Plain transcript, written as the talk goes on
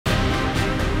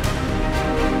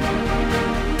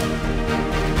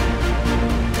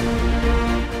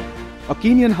a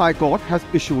Kenyan High Court has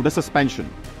issued a suspension,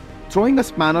 throwing a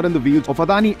spanner in the wheels of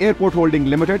Adani Airport Holding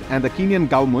Limited and the Kenyan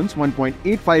government's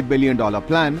 $1.85 billion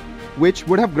plan, which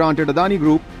would have granted Adani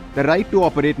Group the right to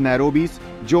operate Nairobi's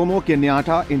Jomo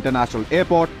Kenyatta International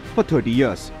Airport for 30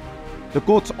 years. The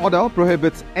court's order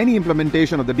prohibits any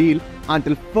implementation of the deal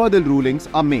until further rulings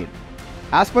are made.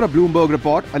 As per a Bloomberg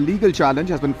report, a legal challenge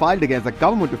has been filed against the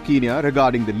government of Kenya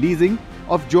regarding the leasing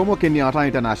of Jomo Kenyatta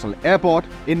International Airport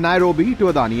in Nairobi to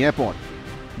Adani Airport.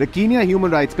 The Kenya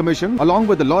Human Rights Commission, along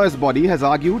with the lawyers' body, has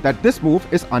argued that this move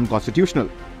is unconstitutional.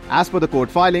 As per the court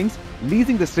filings,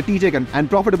 leasing the strategic and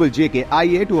profitable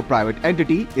JKIA to a private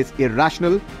entity is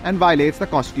irrational and violates the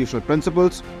constitutional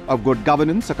principles of good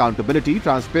governance, accountability,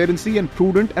 transparency, and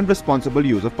prudent and responsible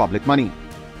use of public money.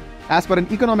 As per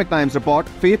an Economic Times report,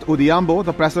 Faith Odhiambo,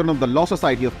 the president of the Law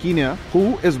Society of Kenya,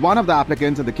 who is one of the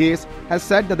applicants in the case, has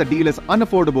said that the deal is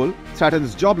unaffordable,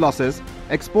 threatens job losses,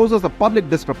 exposes the public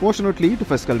disproportionately to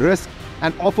fiscal risk,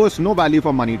 and offers no value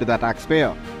for money to the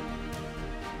taxpayer.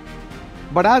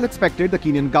 But as expected, the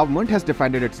Kenyan government has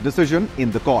defended its decision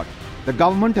in the court. The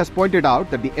government has pointed out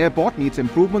that the airport needs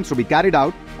improvements to be carried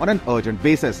out on an urgent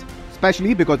basis,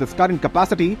 especially because its current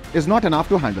capacity is not enough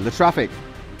to handle the traffic.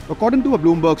 According to a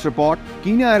Bloomberg's report,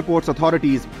 Kenya Airports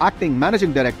Authority's acting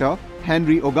managing director,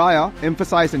 Henry Ogaya,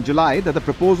 emphasized in July that the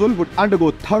proposal would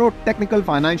undergo thorough technical,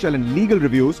 financial, and legal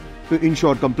reviews to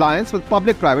ensure compliance with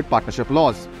public-private partnership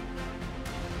laws.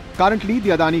 Currently,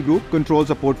 the Adani Group controls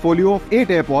a portfolio of 8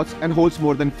 airports and holds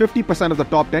more than 50% of the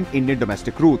top 10 Indian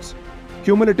domestic routes.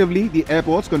 Cumulatively, the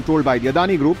airports controlled by the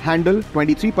Adani Group handle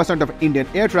 23% of Indian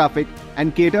air traffic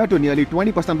and cater to nearly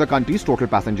 20% of the country's total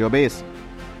passenger base.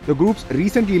 The group's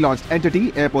recently launched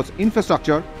entity, Airports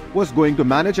Infrastructure, was going to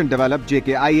manage and develop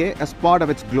JKIA as part of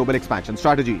its global expansion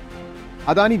strategy.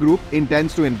 Adani Group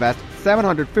intends to invest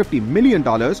 $750 million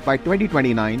by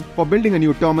 2029 for building a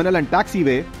new terminal and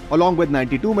taxiway, along with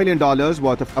 $92 million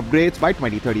worth of upgrades by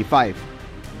 2035.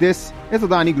 This is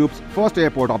Adani Group's first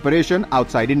airport operation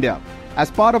outside India. As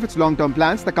part of its long-term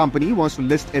plans, the company wants to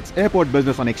list its airport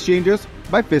business on exchanges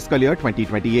by fiscal year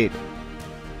 2028.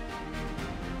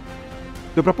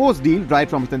 The proposed deal, right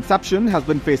from its inception, has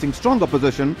been facing strong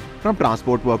opposition from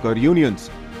transport worker unions.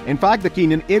 In fact, the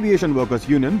Kenyan Aviation Workers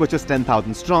Union, which is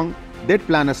 10,000 strong, did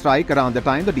plan a strike around the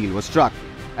time the deal was struck,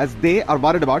 as they are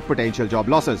worried about potential job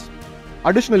losses.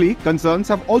 Additionally, concerns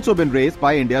have also been raised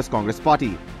by India's Congress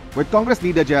Party, with Congress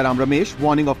leader Jairam Ramesh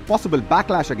warning of possible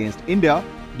backlash against India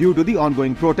due to the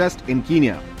ongoing protest in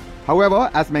Kenya.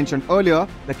 However, as mentioned earlier,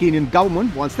 the Kenyan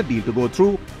government wants the deal to go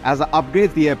through, as the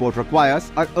upgrades the airport requires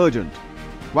are urgent.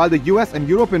 While the US and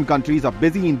European countries are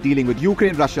busy in dealing with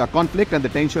Ukraine-Russia conflict and the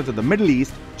tensions in the Middle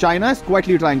East, China is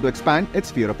quietly trying to expand its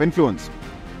sphere of influence.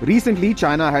 Recently,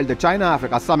 China held the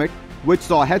China-Africa Summit, which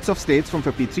saw heads of states from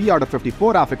 53 out of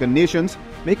 54 African nations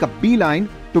make a beeline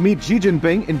to meet Xi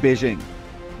Jinping in Beijing.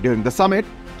 During the summit,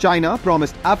 China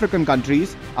promised African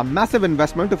countries a massive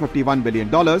investment of $51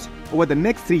 billion over the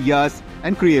next 3 years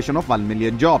and creation of 1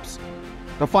 million jobs.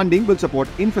 The funding will support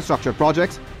infrastructure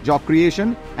projects, job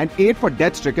creation, and aid for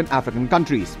debt-stricken African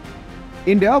countries.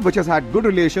 India, which has had good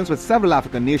relations with several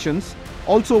African nations,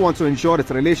 also wants to ensure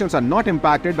its relations are not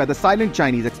impacted by the silent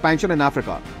Chinese expansion in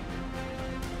Africa.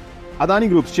 Adani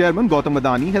Group's chairman Gautam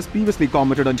Adani has previously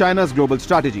commented on China's global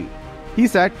strategy. He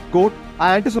said, quote,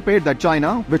 "I anticipate that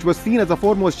China, which was seen as the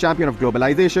foremost champion of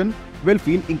globalization, will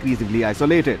feel increasingly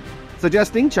isolated,"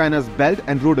 suggesting China's Belt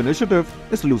and Road Initiative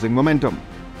is losing momentum.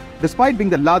 Despite being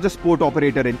the largest port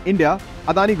operator in India,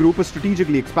 Adani Group is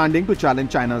strategically expanding to challenge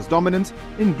China's dominance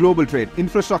in global trade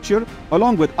infrastructure,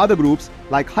 along with other groups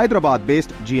like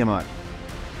Hyderabad-based GMR.